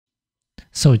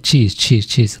So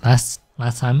cheese. Last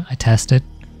time I tested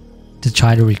to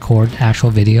try to record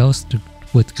actual videos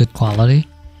with good quality.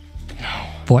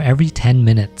 For every 10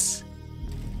 minutes,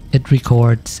 it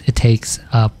takes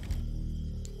up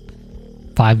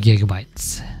 5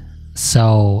 gigabytes.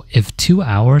 So if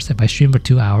I stream for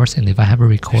 2 hours and if I have it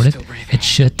recorded, it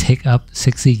should take up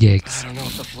 60 gigs. I don't know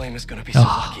if the flame is gonna be so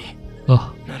lucky.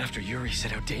 Not after Yuri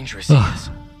said how dangerous he is.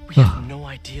 We have no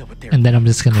idea what they're. And then I'm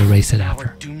just gonna erase it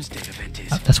after. Doomsday event is.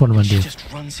 That's what I'm gonna do. Just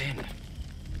runs in.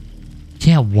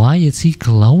 Yeah, why is he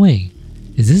glowing?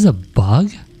 Is this a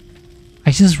bug?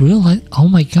 I just realized, oh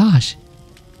my gosh.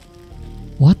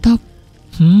 What the?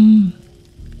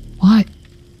 Why?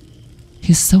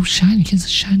 He's so shiny, he's a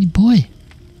shiny boy.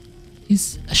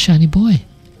 He's a shiny boy.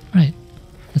 Right,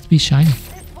 let's be shiny.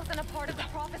 This wasn't a part of the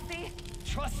prophecy.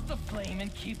 Trust the flame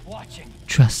and keep watching.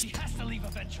 Trust. She has to leave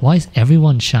eventually. Why is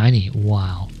everyone shiny?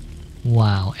 Wow.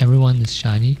 Wow, everyone is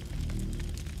shiny.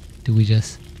 Do we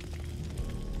just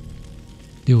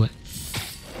do it?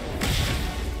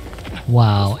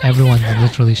 Wow, everyone's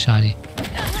literally shiny.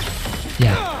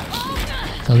 Yeah.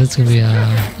 So this is gonna be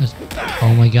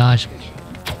oh my gosh.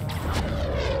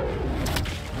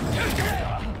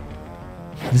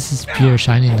 This is pure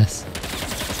shininess.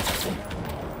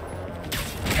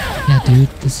 Yeah, dude,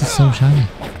 this is so shiny.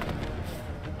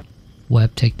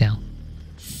 Web takedown.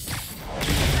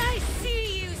 I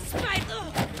see you,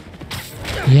 Spider.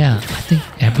 Yeah, I think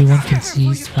everyone can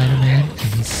see Spider-Man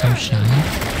because he's so shiny.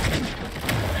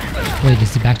 Wait,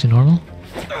 is he back to normal?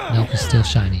 Nope, he's still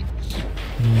shiny.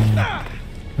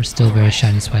 We're still very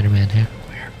shiny Spider-Man here.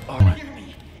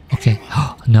 Okay.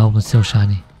 No, but still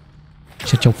shiny.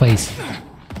 Shut your face.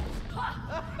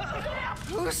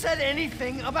 Who said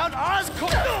anything about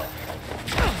Oscorp?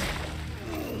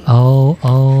 Oh,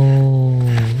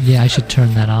 yeah, I should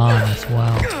turn that on as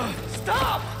well.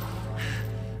 Stop!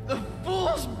 The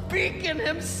fool's beacon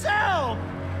himself,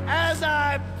 as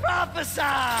I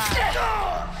prophesied.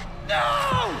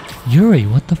 No! Yuri,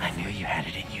 what the? I knew you had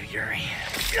it in you, Yuri.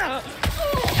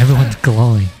 Everyone's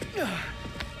glowing.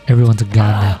 Everyone's a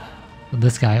god now. But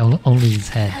this guy, only his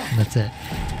head, and that's it.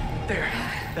 There.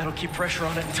 That'll keep pressure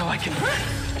on it until I can.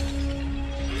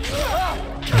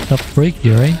 What the freak,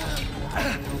 Yuri?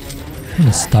 I'm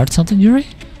gonna start something, Yuri?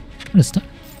 I'm gonna start.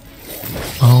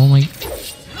 Oh my.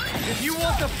 If you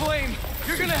want the flame,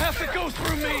 you're gonna have to go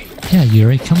through me. Yeah,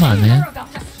 Yuri, come on, man. You're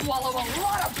about to swallow a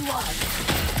lot of blood.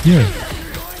 Yuri.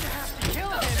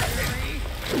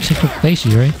 Check your face,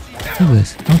 Yuri. Look at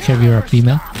this. I don't care if you're a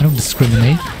female. I don't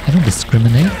discriminate.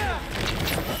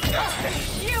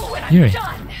 Yuri.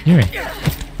 Yuri. Get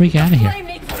the freak out of here.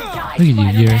 Look at you,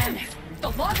 Yuri.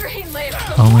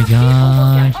 Oh my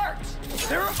god.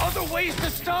 There are other ways to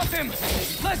stop him.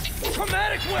 Less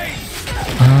traumatic ways.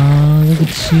 Oh, look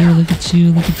at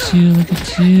you,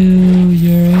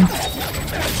 Yuri.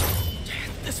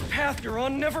 This path you're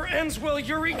on never ends well,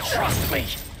 Yuri. Trust me.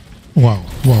 Whoa.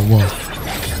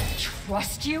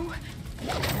 Trust you?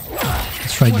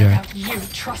 That's right, What Yuri. about you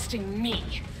trusting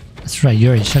me? That's right,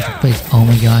 Yuri. Shut your face. Oh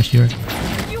my gosh, Yuri.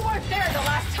 You weren't there the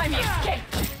last time he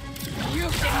escaped. You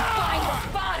didn't find the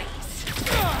bodies.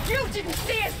 You didn't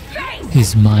see his face.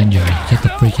 He's mine, Yuri. Get the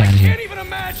freak out of I here. can't even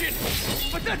imagine.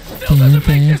 But that still doesn't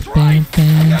make this right.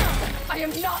 I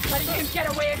am not letting him get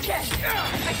away again.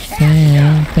 I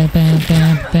can't.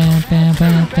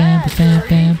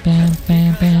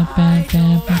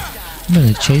 I'm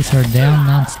gonna chase her down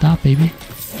non-stop, baby.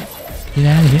 Get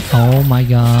out of here. Oh my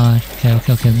gosh.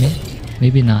 Okay.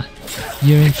 Maybe not.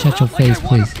 Yuri, shut your face,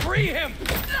 please.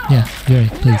 Yeah, Yuri,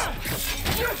 please.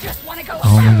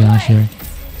 Oh my gosh, Yuri.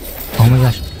 Oh my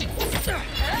gosh.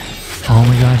 Oh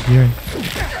my gosh, Yuri.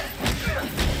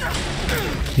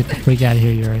 Get the freak out of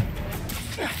here, Yuri.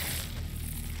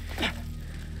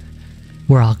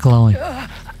 We're all glowing.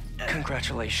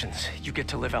 Congratulations. You get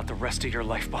to live out the rest of your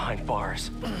life behind bars.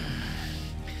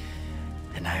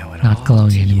 And I owe it Not all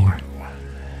glowing to anymore.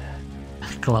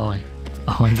 Glowing.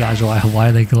 Oh my gosh, why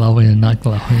are they glowing and not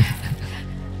glowing?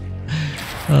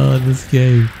 Oh, this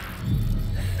game.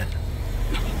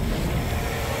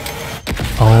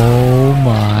 Oh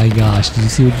my gosh, did you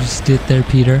see what you just did there,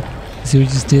 Peter? You see what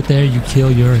you just did there? You kill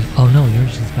Yuri. Oh no,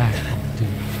 Yuri's just back. Oh, dude,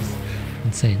 it's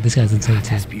insane. This guy's insane too.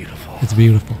 That's beautiful. It's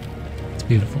beautiful. It's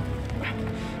beautiful.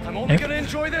 I'm only gonna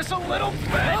enjoy this a little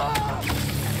bit.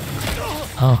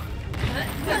 Oh.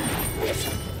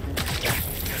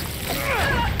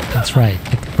 That's right.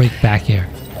 Get the freak back here.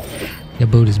 Your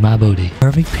booty's my booty.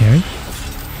 Perfect parry.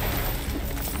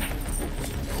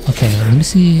 Okay, let me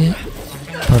see.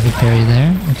 Perfect parry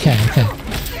there. Okay.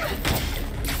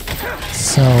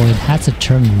 So it has to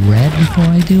turn red before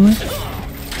I do it?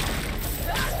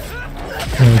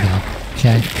 There we go.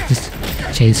 Okay, just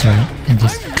chase her and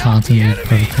just constantly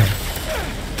perfect parry.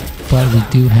 But we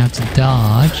do have to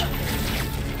dodge.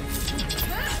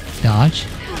 Dodge.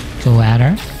 Go at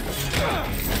her.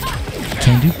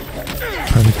 Can do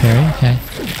perfect parry. Okay.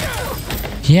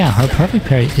 Yeah, her perfect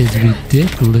parry is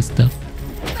ridiculous though.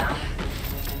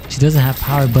 She doesn't have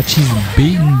power, but she's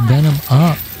beating Venom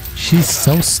up. She's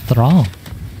so strong.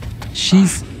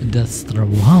 She's the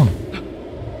strong.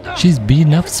 She's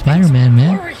beating up Spider-Man,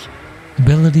 man.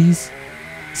 Abilities,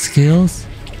 skills.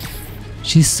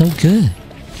 She's so good.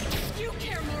 You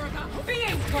care more about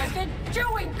being good than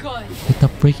doing good. Get the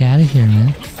freak out of here,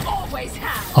 man. Always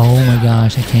have. Oh my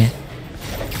gosh, I can't.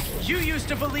 You used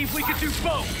to believe we could do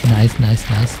both. Nice, nice,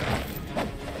 nice.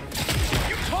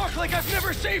 You talk like I've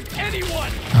never saved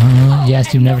anyone.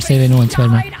 Yes, you've never saved anyone,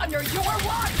 Spider-Man. Died under your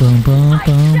watch. Boom, boom, I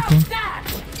boom, doubt boom. that.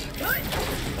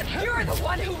 You're the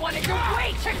one who wanted to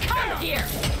wait to come here.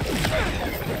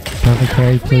 Perfect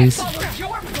parry, please. Followed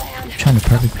your plan. I'm trying to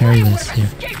perfect parry this here.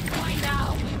 Escaped by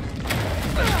now.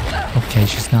 Okay,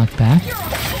 she's knocked back. You're a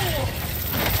fool.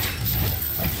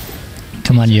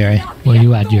 Come on, Yuri. Where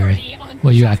you at, Yuri?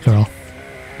 Where you at, girl?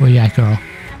 Where you at, girl?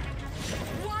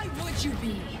 Why would you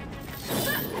be?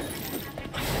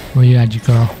 Where you at, you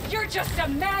girl? You're just a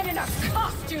man in a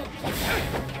costume.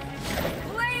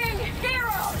 Playing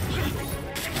hero.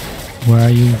 Where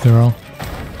are you, girl?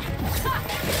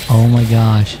 Oh my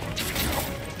gosh.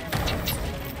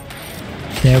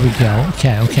 There we go.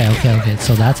 Okay, okay, okay, okay.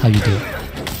 So that's how you do it.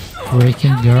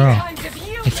 Freaking girl.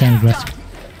 I can't grasp.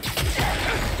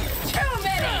 Too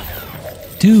many.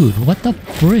 Dude, what the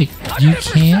freak? You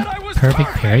can't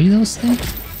perfect parry those things?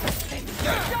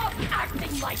 Stop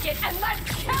acting like it and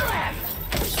let's kill him.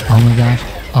 Oh my gosh.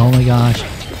 Oh my gosh.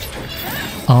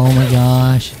 Oh my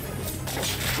gosh.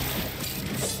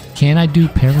 Can I do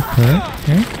perfect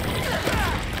parry?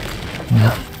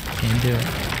 Nope. Can't do it.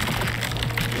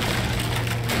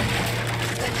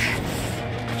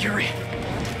 Yuri.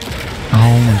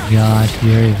 Oh my gosh,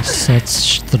 Yuri was such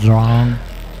strong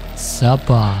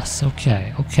sub-boss.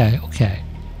 Okay, okay, okay.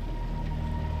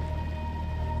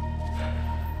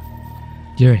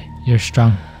 Yuri, you're a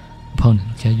strong opponent,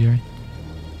 okay, Yuri?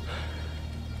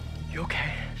 You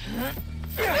okay?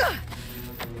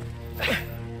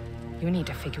 You need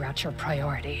to figure out your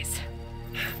priorities.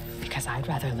 Because I'd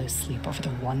rather lose sleep over the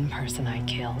one person I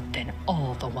killed than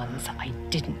all the ones I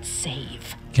didn't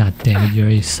save. God damn it,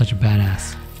 Yuri is such a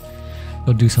badass.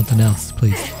 Go do something else,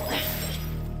 please.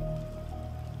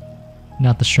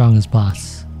 Not the strongest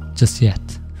boss, just yet.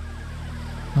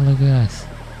 Oh, look at us.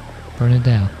 Burn it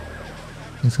down.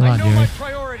 Thanks a lot, I know my Yuri.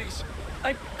 priorities.